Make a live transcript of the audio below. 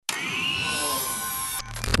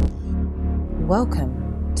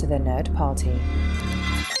Welcome to the Nerd Party.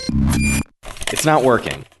 It's not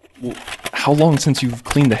working. Well, how long since you've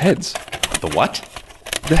cleaned the heads? The what?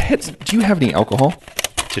 The heads. Do you have any alcohol?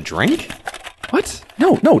 To drink? What?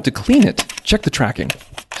 No, to clean it. Check the tracking.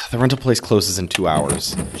 The rental place closes in 2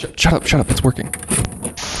 hours. Shut up, it's working.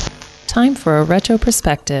 Time for a retro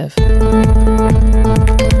perspective.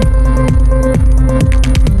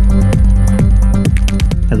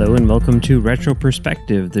 Hello and welcome to Retro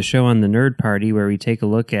Perspective, the show on the Nerd Party where we take a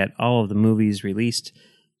look at all of the movies released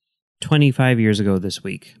 25 years ago this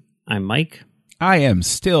week. I'm Mike. I am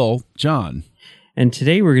still John. And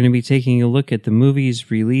today we're going to be taking a look at the movies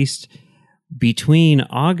released between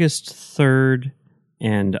August 3rd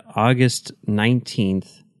and August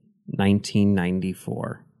 19th,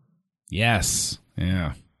 1994. Yes.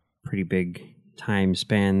 Yeah. Pretty big time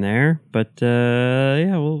span there, but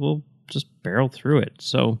we'll just barrel through it.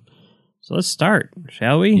 So let's start,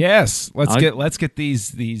 shall we? Yes. Let's get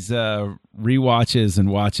these rewatches and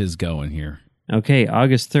watches going here. Okay,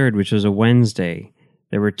 August 3rd, which was a Wednesday,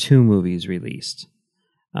 there were 2 movies released.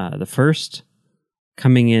 The first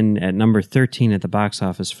coming in at number 13 at the box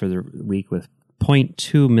office for the week with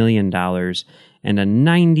 $0.2 million and a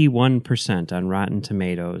 91% on Rotten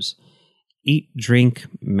Tomatoes. Eat, Drink,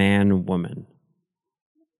 Man, Woman.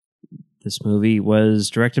 This movie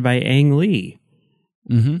was directed by Ang Lee,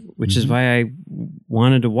 which is why I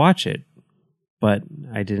wanted to watch it, but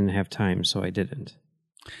I didn't have time, so I didn't.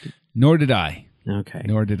 Nor did I. Okay.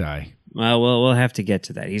 Nor did I. Well, we'll have to get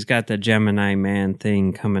to that. He's got the Gemini Man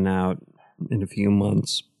thing coming out in a few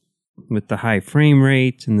months with the high frame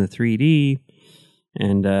rate and the 3D,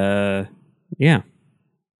 and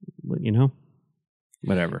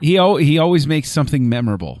whatever. He always makes something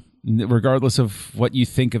memorable. Regardless of what you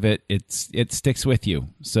think of it, it sticks with you.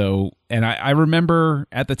 So, and I remember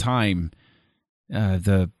at the time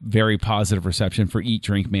the very positive reception for Eat,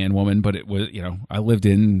 Drink, Man, Woman, but it was, I lived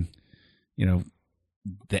in, the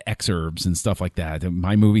exurbs and stuff like that.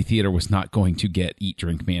 My movie theater was not going to get Eat,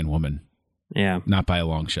 Drink, Man, Woman. Yeah. Not by a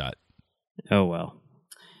long shot. Oh, well.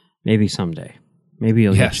 Maybe someday. Maybe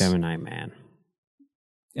you'll get Gemini Man.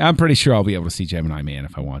 I'm pretty sure I'll be able to see Gemini Man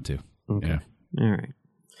if I want to. Okay. Yeah. All right.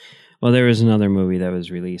 Well, there was another movie that was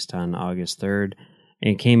released on August 3rd.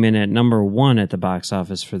 It came in at number 1 at the box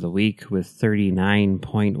office for the week with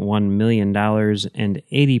 $39.1 million and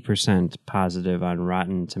 80% positive on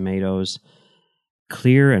Rotten Tomatoes.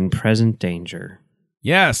 Clear and Present Danger.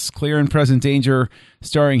 Yes, Clear and Present Danger,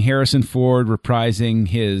 starring Harrison Ford reprising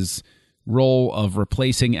his role of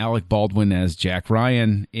replacing Alec Baldwin as Jack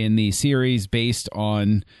Ryan in the series based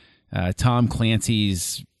on Tom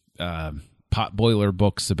Clancy's potboiler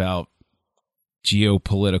books about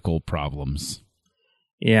geopolitical problems.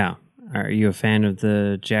 Yeah. Are you a fan of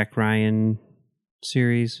the Jack Ryan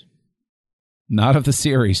series? Not of the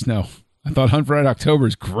series, no. I thought Hunt for Red October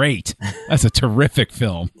is great. That's a terrific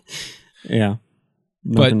film. Yeah.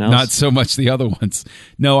 But Nothing else? not so much the other ones.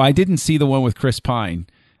 No, I didn't see the one with Chris Pine.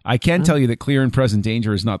 I can tell you that Clear and Present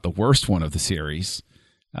Danger is not the worst one of the series,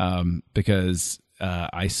 because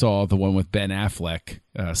I saw the one with Ben Affleck,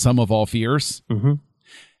 Sum of All Fears,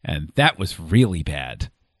 and that was really bad.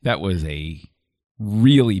 That was a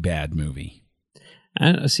really bad movie.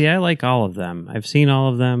 I like all of them. I've seen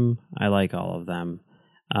all of them. I like all of them.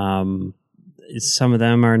 Some of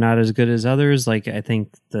them are not as good as others. Like I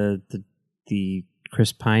think the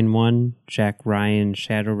Chris Pine one, Jack Ryan,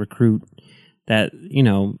 Shadow Recruit, that,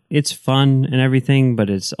 it's fun and everything, but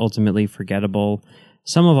it's ultimately forgettable.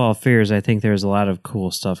 Some of All Fears, I think there's a lot of cool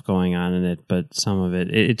stuff going on in it, but some of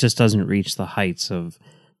it just doesn't reach the heights of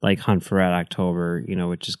like Hunt for Red October,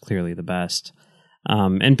 which is clearly the best.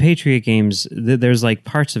 And Patriot Games, there's like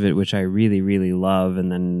parts of it which I really, really love,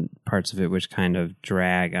 and then parts of it which kind of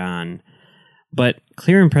drag on. But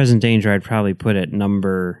Clear and Present Danger, I'd probably put at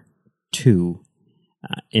number 2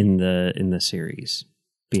 in the series,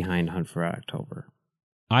 behind Hunt for Red October.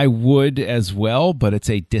 I would as well, but it's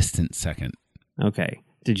a distant second. Okay.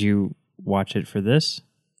 Did you watch it for this?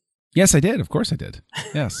 Yes, I did. Of course I did.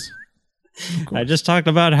 Yes. I just talked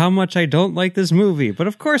about how much I don't like this movie, but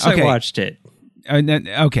of course I watched it.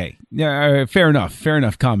 Okay. Fair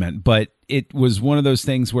enough comment. But it was one of those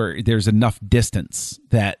things where there's enough distance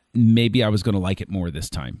that maybe I was going to like it more this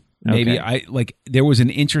time. Maybe there was an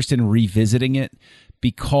interest in revisiting it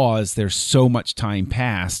because there's so much time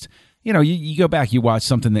passed. You go back, you watch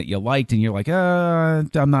something that you liked, and you're like,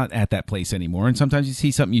 I'm not at that place anymore. And sometimes you see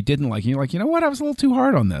something you didn't like, and you're like, you know what? I was a little too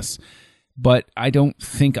hard on this. But I don't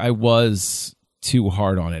think I was too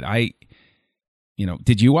hard on it.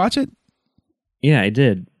 Did you watch it? Yeah, I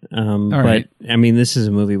did. right. I mean, this is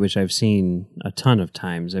a movie which I've seen a ton of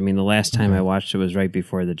times. I mean, the last time I watched it was right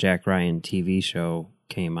before the Jack Ryan TV show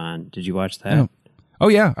came on. Did you watch that? Oh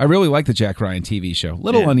yeah, I really like the Jack Ryan TV show.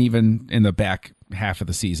 Little uneven in the back half of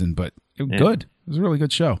the season, but good. It was a really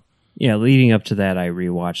good show. Yeah, leading up to that, I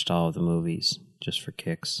rewatched all of the movies just for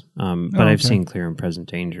kicks. But I've seen Clear and Present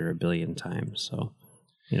Danger a billion times, so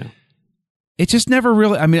it just never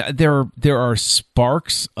really. I mean, there are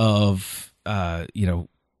sparks of Harrison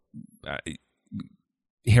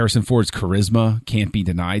Ford's charisma can't be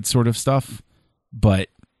denied, sort of stuff, but.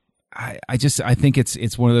 I think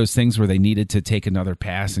it's one of those things where they needed to take another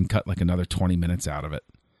pass and cut like another 20 minutes out of it.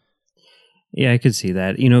 Yeah, I could see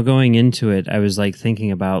that. Going into it, I was like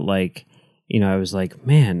thinking about I was like,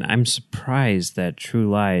 man, I'm surprised that True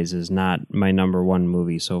Lies is not my number one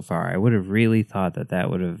movie so far. I would have really thought that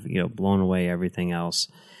would have, blown away everything else.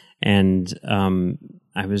 And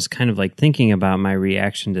I was kind of like thinking about my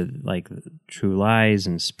reaction to like True Lies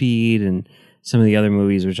and Speed and some of the other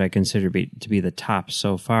movies which I consider to be the top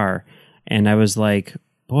so far. And I was like,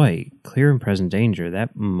 boy, Clear and Present Danger,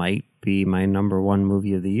 that might be my number one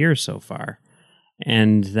movie of the year so far.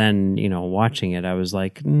 And then, watching it, I was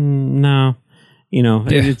like, no,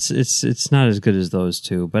 it's not as good as those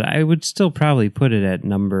two. But I would still probably put it at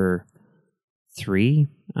number 3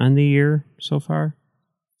 on the year so far.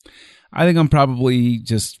 I think I'm probably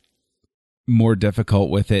just more difficult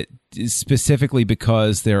with it, specifically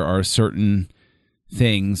because there are certain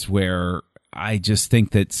things where I just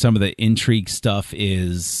think that some of the intrigue stuff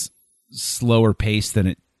is slower paced than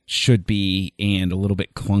it should be and a little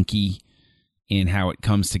bit clunky in how it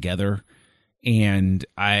comes together. And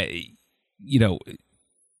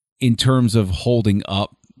in terms of holding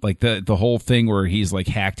up, like the whole thing where he's like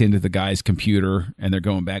hacked into the guy's computer and they're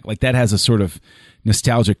going back, like that has a sort of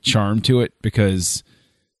nostalgic charm to it because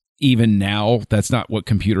even now, that's not what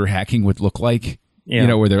computer hacking would look like,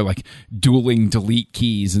 where they're like dueling delete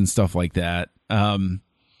keys and stuff like that.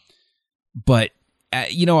 But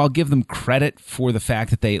I'll give them credit for the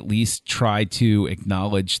fact that they at least try to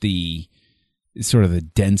acknowledge the sort of the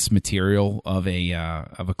dense material of a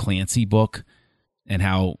Clancy book and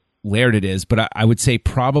how layered it is. But I would say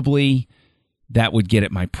probably that would get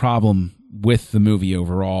at my problem with the movie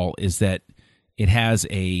overall is that it has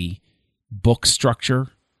a book structure,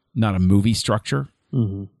 not a movie structure.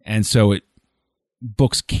 Mm-hmm. And so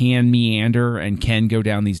books can meander and can go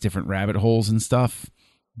down these different rabbit holes and stuff.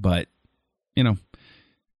 But,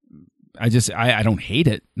 I don't hate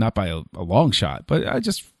it, not by a long shot, but I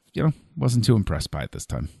just, wasn't too impressed by it this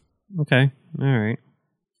time. Okay. All right.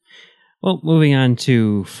 Well, moving on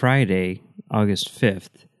to Friday, August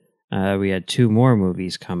 5th, we had 2 more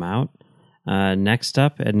movies come out. Next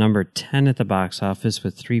up, at number 10 at the box office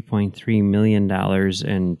with $3.3 million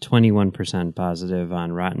and 21% positive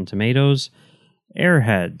on Rotten Tomatoes,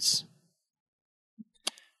 Airheads.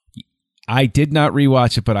 I did not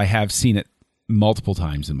rewatch it, but I have seen it multiple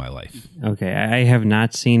times in my life. Okay, I have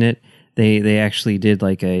not seen it. They actually did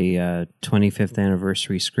like a 25th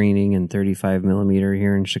anniversary screening in 35 millimeter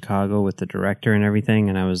here in Chicago with the director and everything,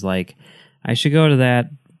 and I was like, I should go to that,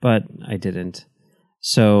 but I didn't.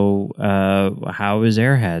 So, how is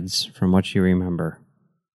Airheads from what you remember?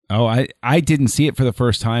 Oh, I didn't see it for the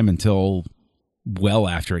first time until well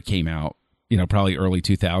after it came out, probably early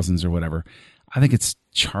 2000s or whatever. I think it's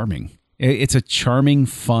charming. It's a charming,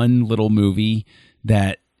 fun little movie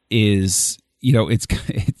that is,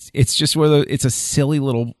 it's just one of those, it's a silly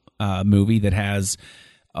little movie that has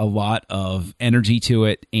a lot of energy to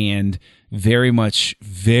it and very much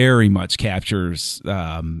captures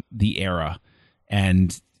the era.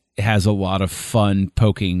 And has a lot of fun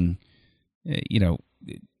poking at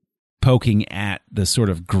the sort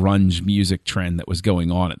of grunge music trend that was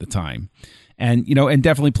going on at the time. And, and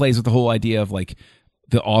definitely plays with the whole idea of like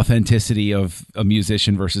the authenticity of a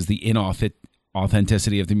musician versus the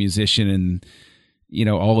inauthenticity of the musician and,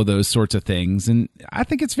 all of those sorts of things. And I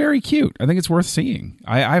think it's very cute. I think it's worth seeing.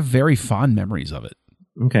 I have very fond memories of it.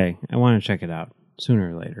 Okay. I want to check it out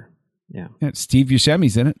sooner or later. Yeah. Steve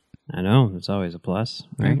Buscemi's in it. I know. It's always a plus,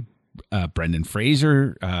 right? Brendan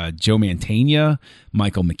Fraser, Joe Mantegna,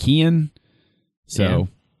 Michael McKean. So,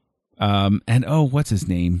 and what's his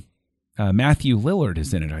name? Matthew Lillard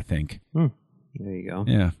is in it, I think. There you go.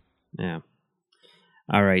 Yeah.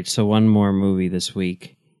 All right. So one more movie this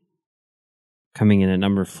week. Coming in at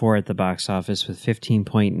number 4 at the box office with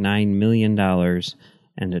 $15.9 million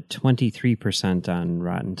and a 23% on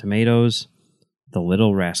Rotten Tomatoes, The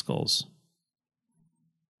Little Rascals.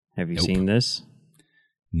 Have you seen this?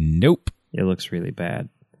 Nope. It looks really bad.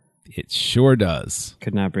 It sure does.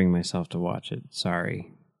 Could not bring myself to watch it.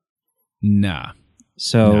 Sorry. Nah.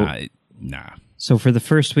 So, Nah. So for the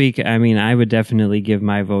first week, I mean, I would definitely give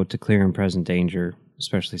my vote to Clear and Present Danger,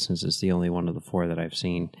 especially since it's the only one of the 4 that I've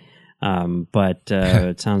seen. But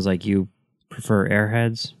it sounds like you prefer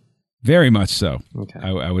Airheads. Very much so. Okay.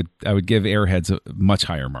 I would give Airheads much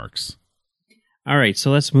higher marks. All right, so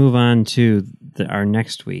let's move on to our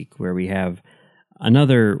next week, where we have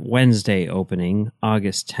another Wednesday opening,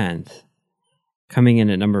 August 10th, coming in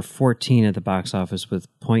at number 14 at the box office with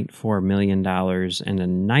 $0.4 million and a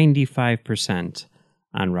 95%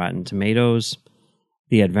 on Rotten Tomatoes.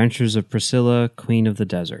 The Adventures of Priscilla, Queen of the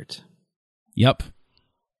Desert. Yep.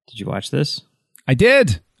 Did you watch this? I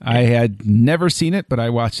did. I had never seen it, but I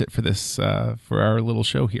watched it for this for our little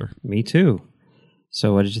show here. Me too.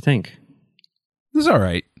 So what did you think? It was all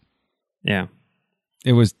right. Yeah.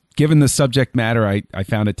 It was, given the subject matter, I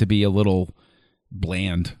found it to be a little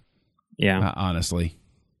bland. Yeah. Honestly.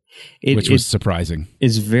 Which was surprising.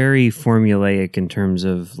 It's very formulaic in terms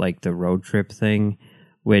of like the road trip thing,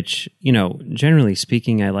 which, you know, generally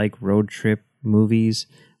speaking, I like road trip movies,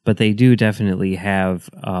 but they do definitely have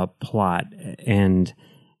a plot. And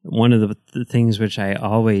one of the things which I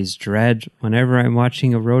always dread whenever I'm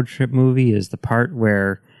watching a road trip movie is the part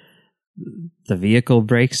where the vehicle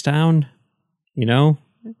breaks down, you know?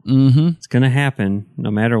 Mm-hmm. It's going to happen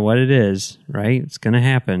no matter what it is, right? It's going to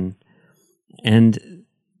happen. And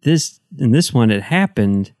in this one, it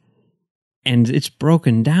happened, and it's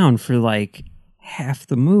broken down for like half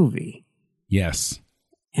the movie. Yes.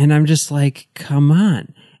 And I'm just like, come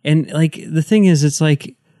on. And like, the thing is, it's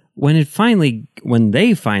like when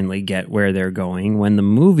they finally get where they're going, when the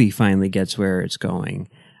movie finally gets where it's going,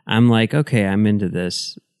 I'm like, okay, I'm into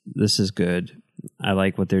this. This is good. I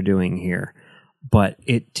like what they're doing here. But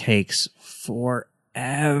it takes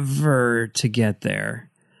forever to get there.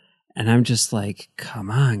 And I'm just like, come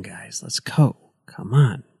on, guys, let's go. Come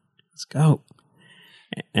on, let's go.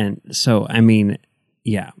 And so, I mean,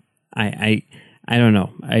 yeah, I don't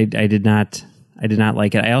know. I did not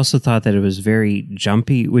like it. I also thought that it was very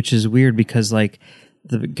jumpy, which is weird because like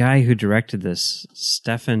the guy who directed this,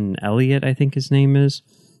 Stephen Elliott, I think his name is,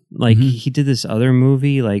 like he did this other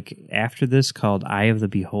movie like after this called Eye of the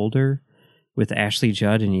Beholder with Ashley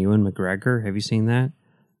Judd and Ewan McGregor. Have you seen that?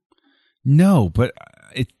 No, but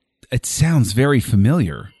it sounds very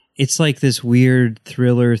familiar. It's like this weird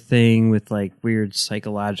thriller thing with like weird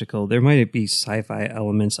psychological. There might be sci-fi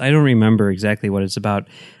elements. I don't remember exactly what it's about.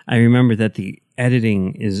 I remember that the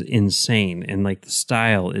editing is insane and like the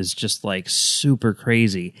style is just like super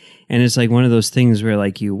crazy. And it's like one of those things where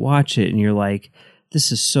like you watch it and you're like, this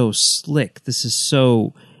is so slick. This is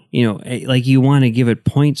so, you know, like you want to give it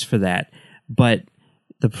points for that. But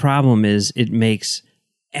the problem is it makes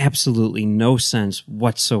absolutely no sense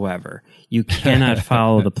whatsoever. You cannot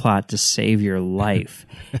follow the plot to save your life.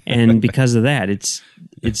 And because of that,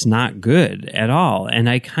 it's not good at all. And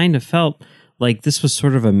I kind of felt like this was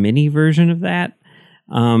sort of a mini version of that,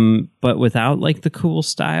 but without like the cool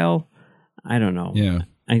style. I don't know. Yeah.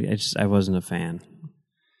 I wasn't a fan.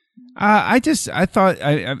 I thought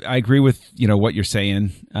I agree with, you know, what you're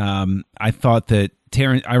saying. I thought that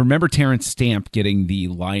I remember Terrence Stamp getting the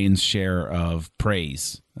lion's share of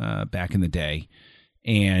praise back in the day,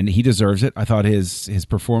 and he deserves it. I thought his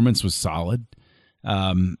performance was solid,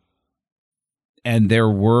 and there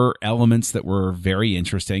were elements that were very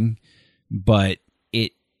interesting, but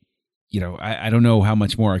it, you know, I don't know how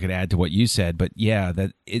much more I could add to what you said, but yeah,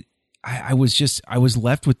 that it. I was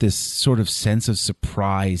left with this sort of sense of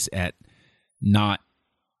surprise at not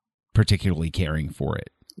particularly caring for it.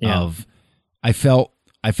 Yeah. I felt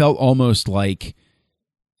almost like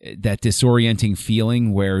that disorienting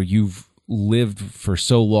feeling where you've lived for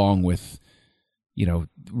so long with, you know,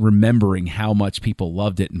 remembering how much people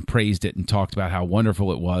loved it and praised it and talked about how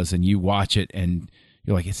wonderful it was, and you watch it and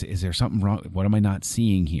you're like, is there something wrong? What am I not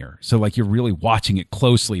seeing here? So like you're really watching it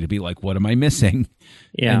closely to be like, what am I missing?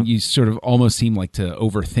 Yeah. And you sort of almost seem like to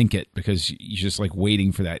overthink it because you're just like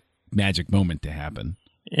waiting for that magic moment to happen.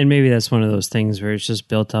 And maybe that's one of those things where it's just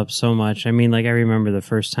built up so much. I mean, like I remember the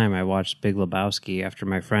first time I watched Big Lebowski after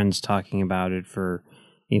my friends talking about it for,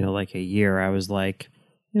 you know, like a year, I was like,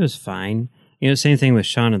 it was fine. You know, same thing with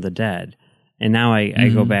Shaun of the Dead. And now I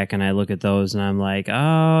go back and I look at those and I'm like,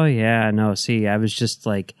 oh, yeah, no, see, I was just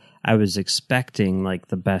like, I was expecting like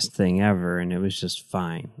the best thing ever and it was just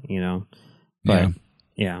fine, you know? But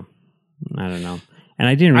yeah I don't know. And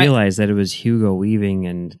I didn't realize that it was Hugo Weaving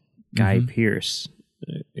and Guy Pearce.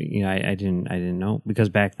 You know, I didn't know because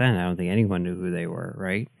back then I don't think anyone knew who they were,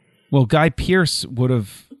 right? Well, Guy Pearce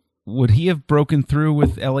would he have broken through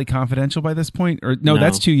with LA Confidential by this point? Or no,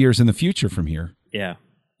 that's 2 years in the future from here. Yeah.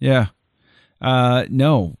 Yeah.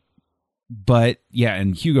 No, But yeah,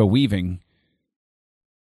 and Hugo Weaving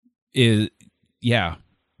is, yeah,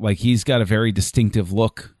 like he's got a very distinctive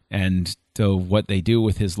look, and so what they do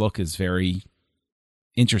with his look is very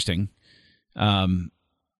interesting.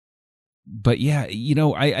 But yeah,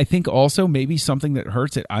 I think also maybe something that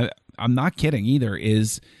hurts it, I'm not kidding either,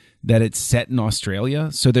 is that it's set in Australia.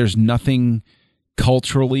 So there's nothing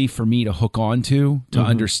culturally for me to hook on to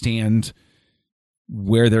understand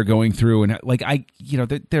where they're going through. And like,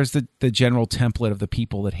 there's the general template of the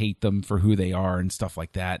people that hate them for who they are and stuff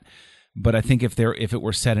like that. But I think if it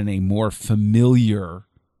were set in a more familiar,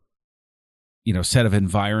 set of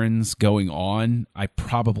environs going on, I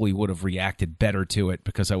probably would have reacted better to it,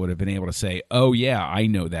 because I would have been able to say, oh yeah, I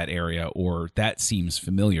know that area, or that seems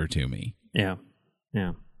familiar to me. Yeah.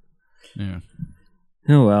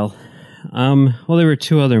 Oh, well. Well, there were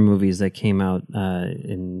two other movies that came out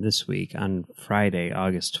in this week on Friday,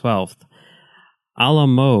 August 12th. A la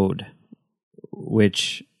Mode,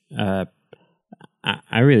 which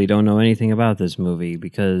I really don't know anything about this movie,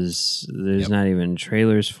 because there's not even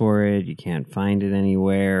trailers for it. You can't find it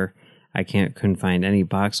anywhere. I couldn't find any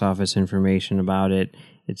box office information about it.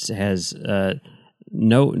 It has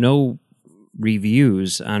no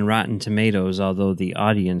reviews on Rotten Tomatoes, although the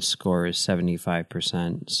audience score is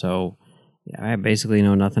 75%. So I basically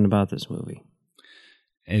know nothing about this movie.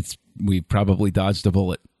 We probably dodged a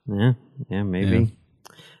bullet. Yeah, maybe. Yeah.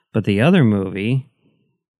 But the other movie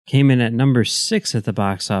came in at number 6 at the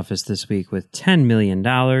box office this week with $10 million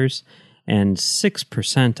and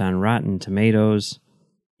 6% on Rotten Tomatoes.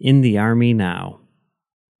 In the Army Now,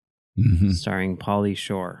 starring Pauly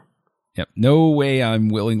Shore. Yep. No way I'm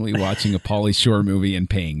willingly watching a Pauly Shore movie and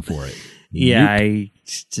paying for it. Yeah, Nope. I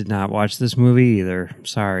did not watch this movie either.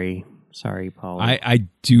 Sorry, Pauly. I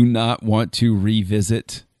do not want to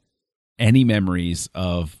revisit any memories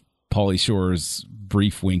of Pauly Shore's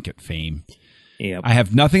brief wink at fame. Yep. I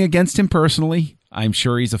have nothing against him personally. I'm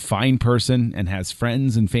sure he's a fine person and has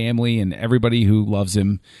friends and family and everybody who loves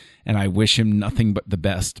him, and I wish him nothing but the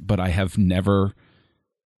best, but I have never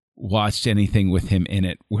watched anything with him in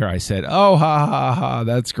it where I said, oh, ha, ha, ha,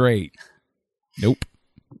 that's great. Nope.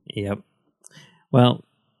 Yep. Well,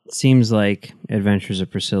 it seems like Adventures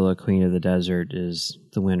of Priscilla, Queen of the Desert is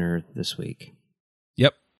the winner this week.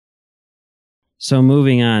 Yep. So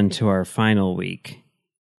moving on to our final week.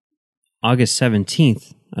 August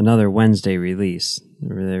 17th, another Wednesday release.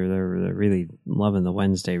 They're really loving the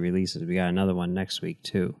Wednesday releases. We got another one next week,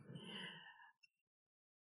 too.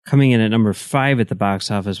 Coming in at number 5 at the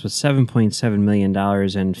box office with $7.7 million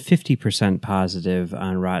and 50% positive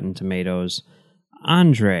on Rotten Tomatoes.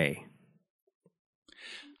 Andre.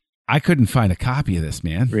 I couldn't find a copy of this,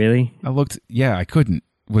 man. Really? I looked. Yeah, I couldn't.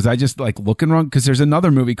 Was I just like looking wrong? Because there's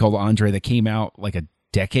another movie called Andre that came out like a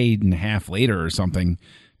decade and a half later or something,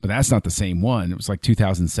 but that's not the same one. It was like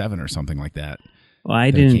 2007 or something like that. Well, I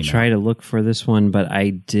didn't try to look for this one, but I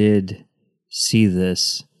did see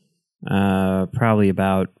this probably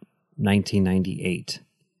about 1998.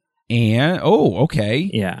 And okay,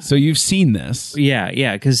 yeah. So you've seen this,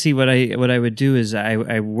 yeah. Because see, what I would do is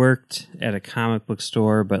I worked at a comic book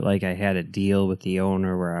store, but like I had a deal with the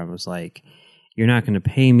owner where I was like, "You're not going to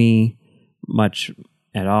pay me much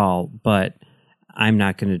at all, but I'm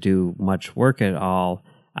not going to do much work at all.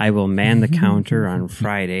 I will man the counter on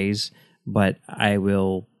Fridays, but I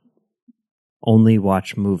will only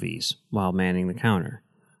watch movies while manning the counter."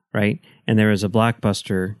 Right? And there was a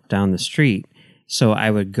Blockbuster down the street, so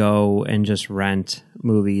I would go and just rent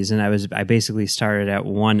movies. And I basically started at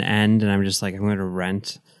one end, and I'm just like, I'm going to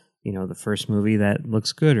rent, the first movie that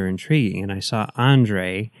looks good or intriguing. And I saw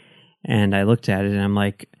Andre, and I looked at it, and I'm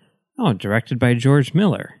like, oh, directed by George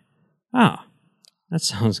Miller. Oh, that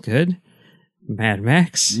sounds good. Mad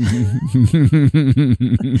Max.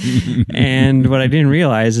 And what I didn't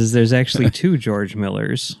realize is there's actually 2 George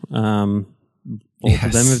Millers. Both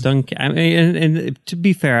of them have done. I mean, and to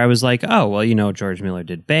be fair, I was like, oh, well, George Miller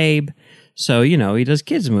did Babe. So, he does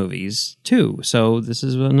kids' movies too. So this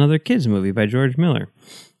is another kids' movie by George Miller.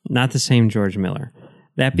 Not the same George Miller.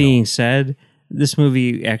 That being said, this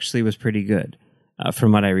movie actually was pretty good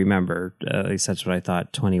from what I remember. At least that's what I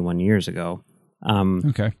thought 21 years ago.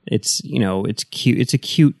 Okay. It's cute. It's a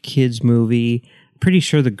cute kids' movie. Pretty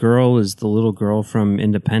sure the girl is the little girl from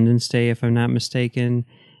Independence Day, if I'm not mistaken.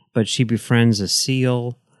 But she befriends a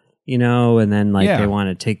seal, and then they want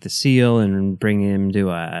to take the seal and bring him to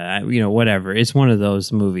whatever. It's one of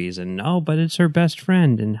those movies, and but it's her best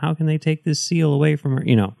friend, and how can they take this seal away from her?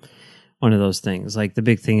 One of those things. Like the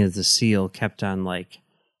big thing is the seal kept on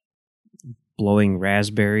blowing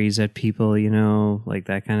raspberries at people, like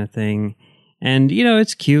that kind of thing. And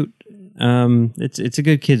it's cute. It's a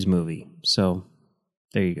good kids movie. So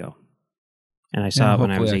there you go. And I saw it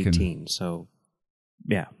when I was 18. So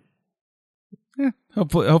yeah. Yeah,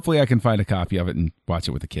 hopefully I can find a copy of it and watch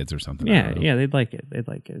it with the kids or something. Yeah, they'd like it.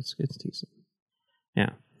 It's decent.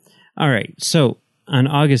 Yeah. All right. So on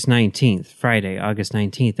August 19th, Friday, August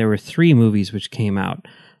 19th, there were 3 movies which came out.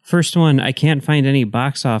 First one, I can't find any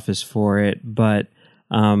box office for it, but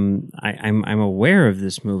I'm aware of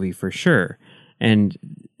this movie for sure.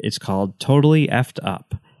 And it's called Totally Effed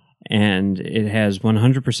Up. And it has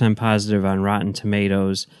 100% positive on Rotten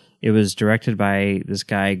Tomatoes. It was directed by this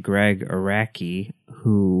guy, Greg Araki,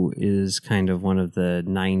 who is kind of one of the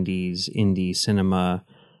 90s indie cinema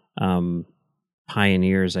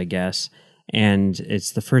pioneers, I guess. And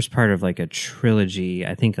it's the first part of like a trilogy,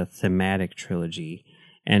 I think a thematic trilogy.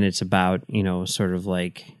 And it's about, sort of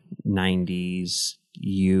like 90s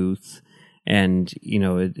youth. And,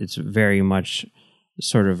 it's very much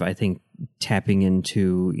sort of, I think, tapping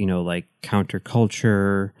into, like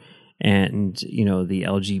counterculture and, the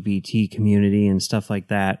LGBT community and stuff like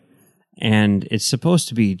that. And it's supposed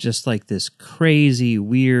to be just like this crazy,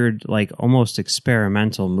 weird, like almost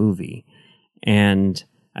experimental movie. And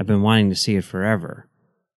I've been wanting to see it forever,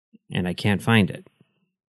 and I can't find it.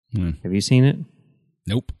 Have you seen it?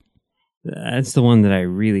 Nope. That's the one that I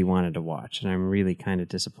really wanted to watch, and I'm really kind of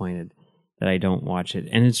disappointed that I don't watch it.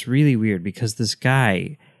 And it's really weird because this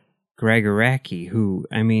guy, Greg Araki, who,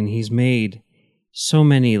 he's made so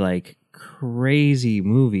many like crazy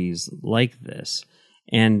movies like this,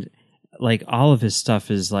 and like all of his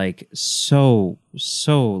stuff is like so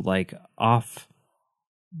like off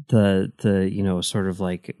the sort of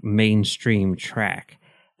like mainstream track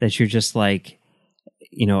that you're just like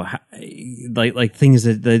like things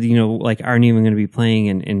that like aren't even going to be playing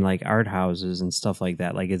in like art houses and stuff like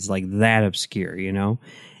that. Like it's like that obscure,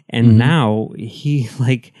 and now he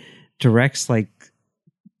like directs like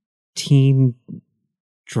teen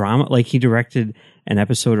drama. Like he directed an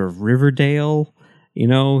episode of Riverdale,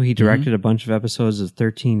 he directed a bunch of episodes of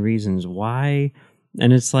 13 Reasons Why.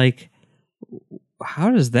 And it's like,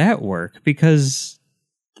 how does that work? Because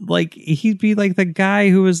like he'd be like the guy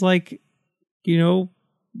who was like,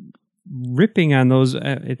 ripping on those.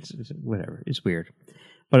 It's whatever. It's weird,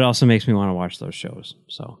 but it also makes me want to watch those shows.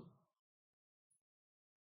 So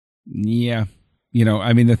yeah,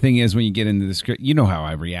 the thing is when you get into the script, how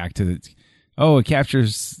I react to it. Oh, it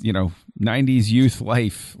captures, 90s youth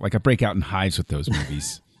life. Like I break out in hives with those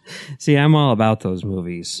movies. See, I'm all about those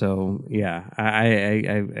movies. So yeah,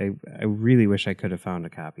 I really wish I could have found a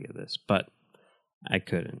copy of this, but I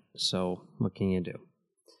couldn't. So what can you do?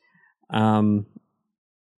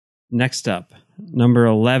 Next up, number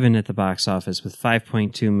 11 at the box office with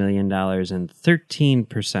 $5.2 million and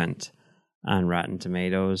 13% on Rotten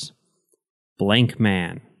Tomatoes. Blank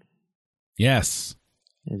Man. Yes.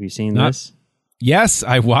 Have you seen this? Yes,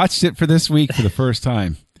 I watched it for this week for the first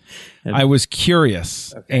time. I was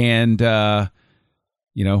curious, and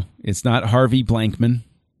it's not Harvey Blankman,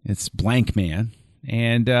 it's Blank Man,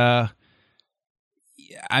 and it's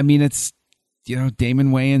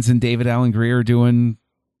Damon Wayans and David Alan Grier doing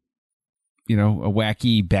a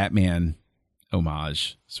wacky Batman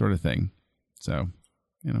homage sort of thing. So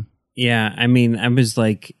yeah, I was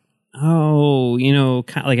like, oh,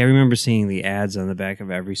 like I remember seeing the ads on the back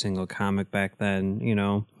of every single comic back then,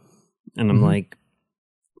 and I'm like,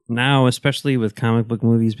 now, especially with comic book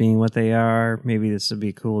movies being what they are, maybe this would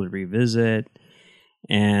be cool to revisit.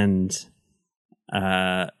 And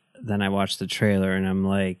then I watched the trailer and I'm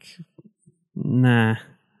like, nah,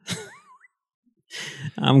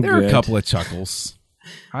 I'm there good. Are a couple of chuckles.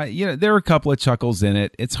 There are a couple of chuckles in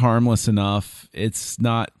it. It's harmless enough. It's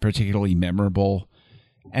not particularly memorable.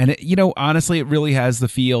 And honestly, it really has the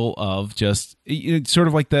feel of just it's sort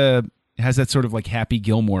of like has that sort of like Happy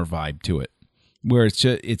Gilmore vibe to it, where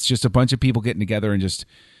it's just a bunch of people getting together and just,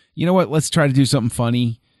 let's try to do something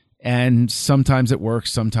funny. And sometimes it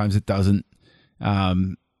works, sometimes it doesn't.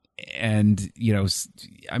 Wayans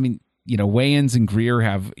and Grier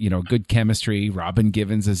have, good chemistry. Robin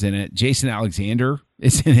Givens is in it. Jason Alexander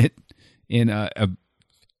is in it in a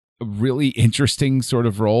really interesting sort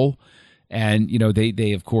of role. And,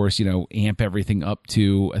 they of course, amp everything up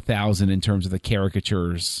to 1,000 in terms of the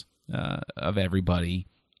caricatures of everybody.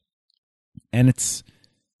 And it's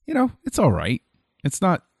all right. It's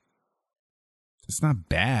not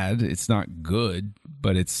bad. It's not good,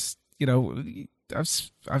 but it's,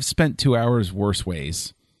 I've spent 2 hours worse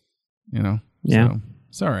ways, Yeah. So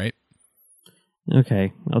it's all right.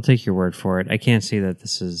 Okay. I'll take your word for it. I can't see that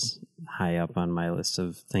this is high up on my list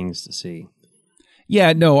of things to see.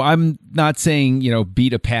 Yeah, no, I'm not saying,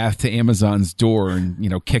 beat a path to Amazon's door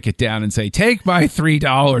and, kick it down and say, take my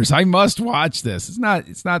 $3. I must watch this. It's not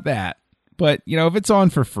that. But, if it's on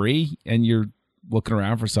for free and you're looking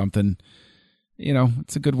around for something,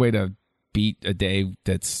 it's a good way to beat a day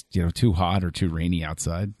that's, too hot or too rainy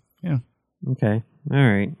outside. Yeah. Okay. All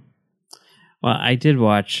right. Well, I did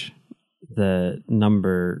watch the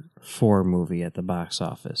number 4 movie at the box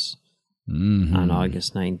office on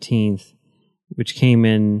August 19th. Which came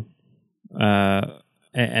in at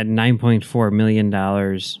 $9.4 million,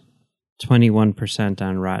 21%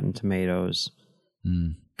 on Rotten Tomatoes.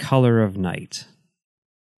 Color of Night.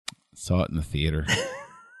 Saw it in the theater.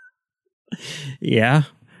 Yeah.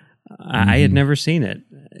 I had never seen it,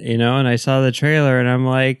 and I saw the trailer and I'm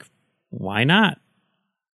like, why not?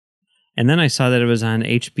 And then I saw that it was on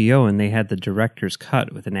HBO and they had the director's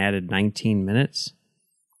cut with an added 19 minutes.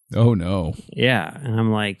 Oh, no. Yeah. And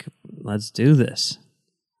I'm like, let's do this.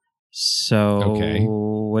 So, okay.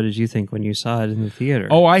 What did you think when you saw it in the theater?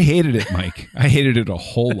 Oh, I hated it, Mike. I hated it a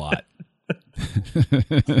whole lot.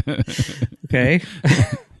 Okay.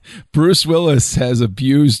 Bruce Willis has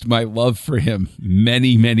abused my love for him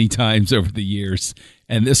many, many times over the years.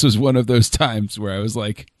 And this was one of those times where I was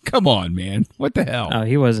like, come on, man. What the hell? Oh,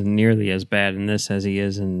 he wasn't nearly as bad in this as he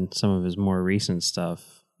is in some of his more recent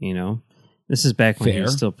stuff, This is back when he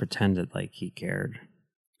still pretended like he cared.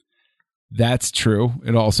 That's true.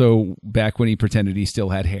 And also back when he pretended he still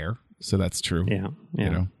had hair. So that's true. Yeah.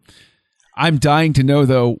 I'm dying to know,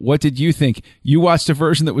 though, what did you think? You watched a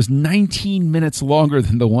version that was 19 minutes longer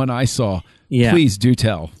than the one I saw. Yeah. Please do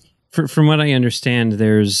tell. From what I understand,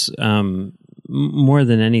 there's more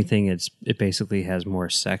than anything, it basically has more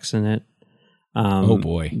sex in it. Oh,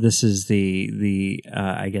 boy. This is the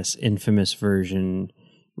I guess, infamous version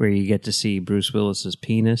where you get to see Bruce Willis's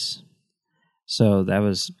penis. So that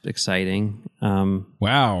was exciting.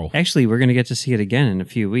 Wow. Actually, we're going to get to see it again in a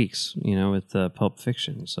few weeks, with Pulp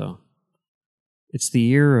Fiction. So it's the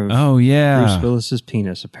year of Bruce Willis's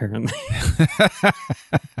penis, apparently.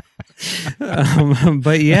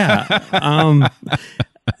 But yeah.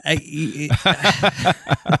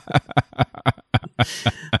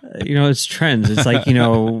 It's trends. It's like,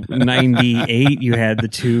 98, you had the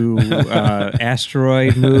 2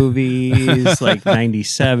 asteroid movies. Like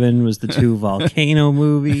 97 was the 2 volcano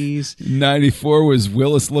movies. 94 was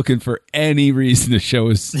Willis looking for any reason to show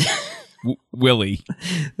his Willie.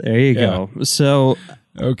 There you go. So,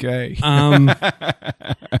 okay.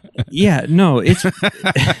 Yeah, no,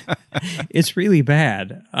 it's really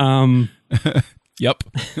bad. Yep.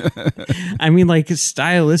 I mean, like,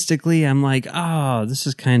 stylistically, I'm like, oh, this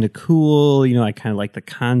is kind of cool. I kind of like the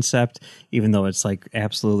concept, even though it's like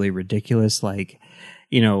absolutely ridiculous. Like,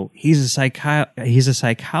 he's a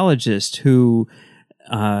psychologist whose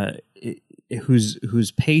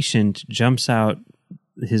patient jumps out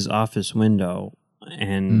his office window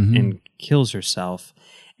and kills herself,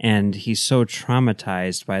 and he's so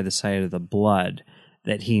traumatized by the sight of the blood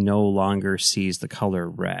that he no longer sees the color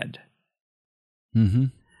red. Mm-hmm.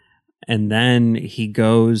 And then he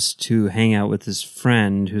goes to hang out with his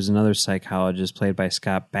friend, who's another psychologist played by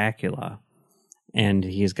Scott Bakula. And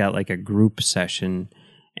he's got like a group session,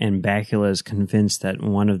 and Bakula is convinced that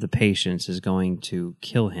one of the patients is going to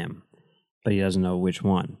kill him, but he doesn't know which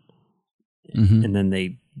one. Mm-hmm. And then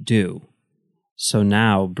they do. So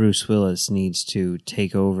now Bruce Willis needs to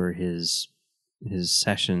take over his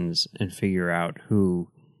sessions and figure out who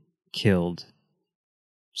killed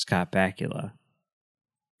Scott Bakula.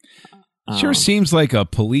 Sure seems like a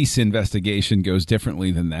police investigation goes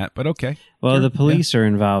differently than that, but okay. Well, sure. The police are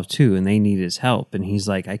involved too, and they need his help. And he's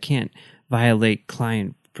like, I can't violate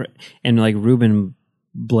client. And like Ruben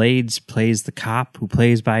Blades plays the cop who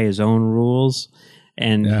plays by his own rules.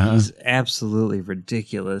 And he's absolutely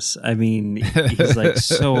ridiculous. I mean, he's like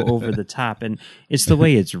so over the top. And it's the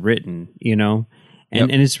way it's written, And,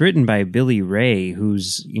 and it's written by Billy Ray,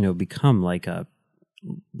 who's, become like a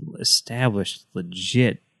established,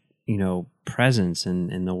 legit, presence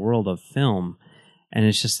in the world of film. And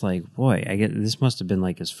it's just like, boy, this must have been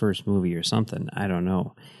like his first movie or something. I don't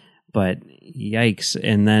know. But yikes.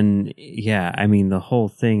 And then, the whole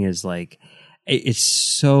thing is like, it's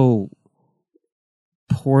so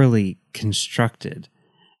poorly constructed.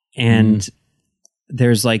 And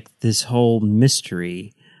there's like this whole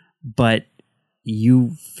mystery, but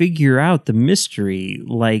you figure out the mystery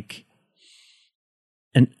like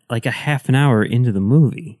a half an hour into the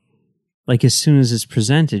movie. Like as soon as it's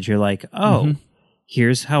presented, you're like, oh,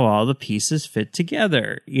 here's how all the pieces fit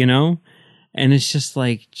together, And it's just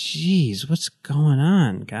like, geez, what's going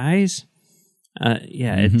on, guys?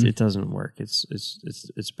 It doesn't work.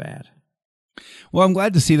 It's bad. Well, I'm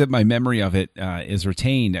glad to see that my memory of it is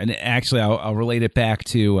retained. And actually, I'll relate it back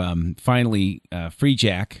to finally Free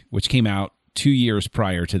Jack, which came out 2 years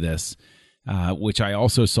prior to this, which I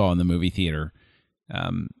also saw in the movie theater.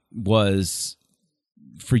 Was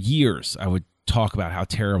for years I would talk about how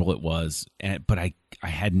terrible it was, but I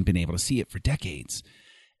hadn't been able to see it for decades.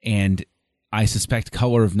 And I suspect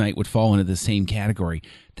Color of Night would fall into the same category.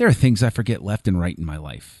 There are things I forget left and right in my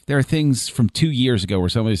life. There are things from 2 years ago where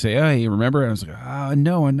somebody would say, "Oh, you remember?" And I was like,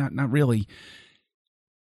 no, I'm not really.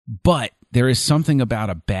 But there is something about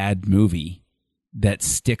a bad movie that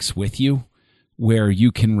sticks with you where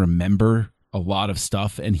you can remember a lot of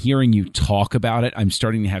stuff. And hearing you talk about it, I'm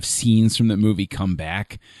starting to have scenes from the movie come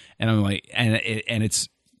back. And I'm like, and it's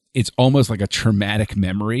almost like a traumatic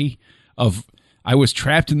memory of, I was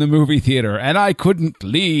trapped in the movie theater and I couldn't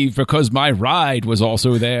leave because my ride was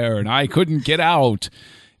also there and I couldn't get out.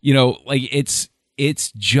 You know, like it's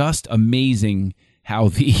just amazing how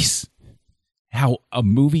a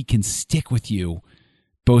movie can stick with you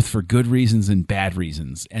both for good reasons and bad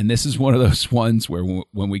reasons. And this is one of those ones where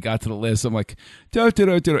when we got to the list, I'm like,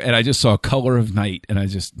 and I just saw Color of Night and I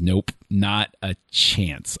just, nope, not a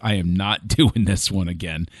chance. I am not doing this one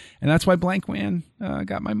again. And that's why Blank Man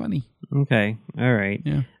got my money. Okay. All right.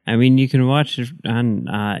 Yeah. I mean, you can watch it on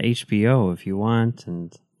HBO if you want,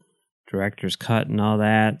 and director's cut and all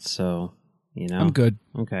that. So, you know. I'm good.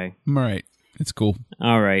 Okay. I'm all right. It's cool.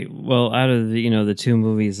 All right. Well, out of the two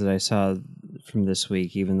movies that I saw from this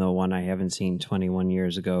week, even though one I haven't seen 21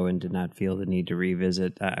 years ago and did not feel the need to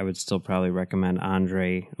revisit, I would still probably recommend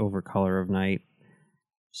Andre over Color of Night.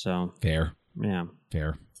 So fair. Yeah.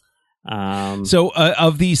 Fair. So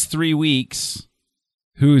of these 3 weeks,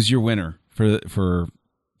 who's your winner for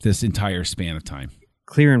this entire span of time?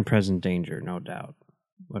 Clear and Present Danger, no doubt.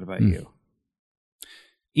 What about you?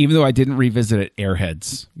 Even though I didn't revisit it,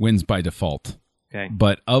 Airheads wins by default. Okay.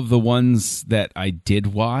 But of the ones that I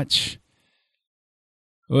did watch,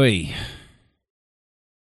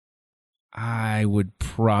 I would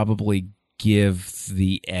probably give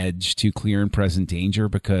the edge to Clear and Present Danger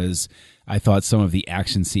because I thought some of the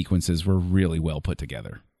action sequences were really well put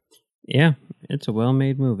together. Yeah, it's a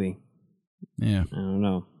well-made movie. Yeah. I don't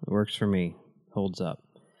know. It works for me. Holds up.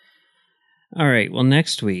 All right, well,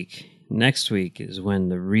 next week is when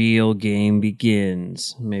the real game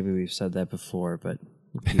begins. Maybe we've said that before, but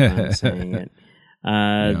we'll keep on saying it.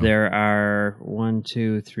 There are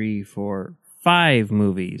 5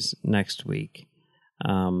 movies next week.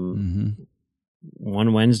 One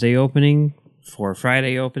Wednesday opening, 4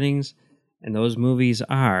 Friday openings, and those movies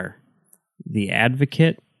are The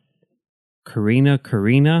Advocate, Karina,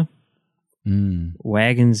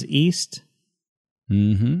 Wagons East,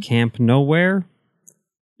 Camp Nowhere,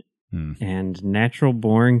 and Natural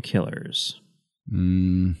Born Killers.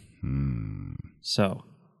 So,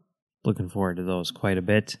 looking forward to those quite a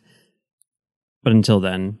bit. But until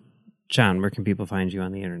then, John, where can people find you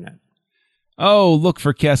on the internet? Oh, look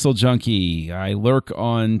for Kessel Junkie. I lurk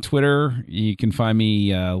on Twitter. You can find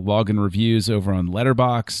me logging reviews over on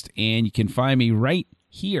Letterboxd, and you can find me right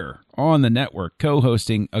here on the network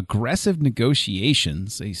co-hosting Aggressive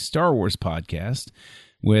Negotiations, a Star Wars podcast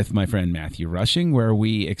with my friend Matthew Rushing, where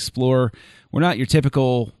we explore, we're not your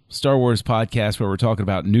typical Star Wars podcast where we're talking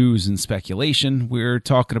about news and speculation. We're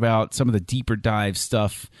talking about some of the deeper dive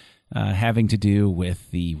stuff having to do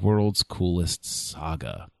with the world's coolest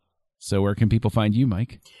saga. So where can people find you,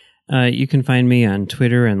 Mike? You can find me on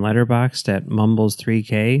Twitter and Letterboxd at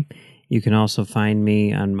Mumbles3K. You can also find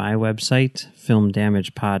me on my website,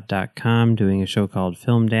 filmdamagepod.com, doing a show called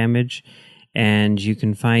Film Damage. And you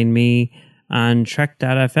can find me on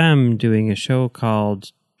Trek.fm, doing a show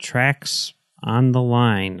called Tracks on the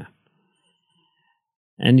Line.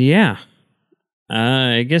 And yeah,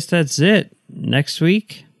 I guess that's it. Next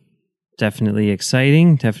week, definitely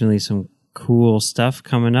exciting. Definitely some cool stuff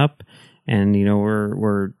coming up. And, you know,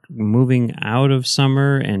 we're moving out of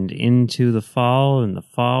summer and into the fall, and the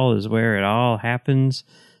fall is where it all happens.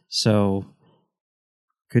 So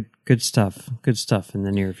good stuff in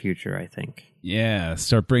the near future, I think. Yeah,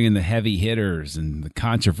 start bringing the heavy hitters and the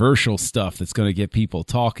controversial stuff that's going to get people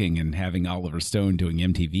talking, and having Oliver Stone doing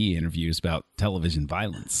MTV interviews about television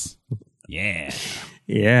violence. Yeah.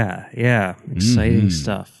 Yeah. Exciting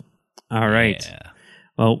stuff. All right. Yeah.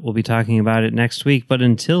 Well, we'll be talking about it next week, but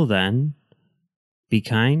until then, be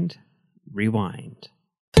kind, rewind.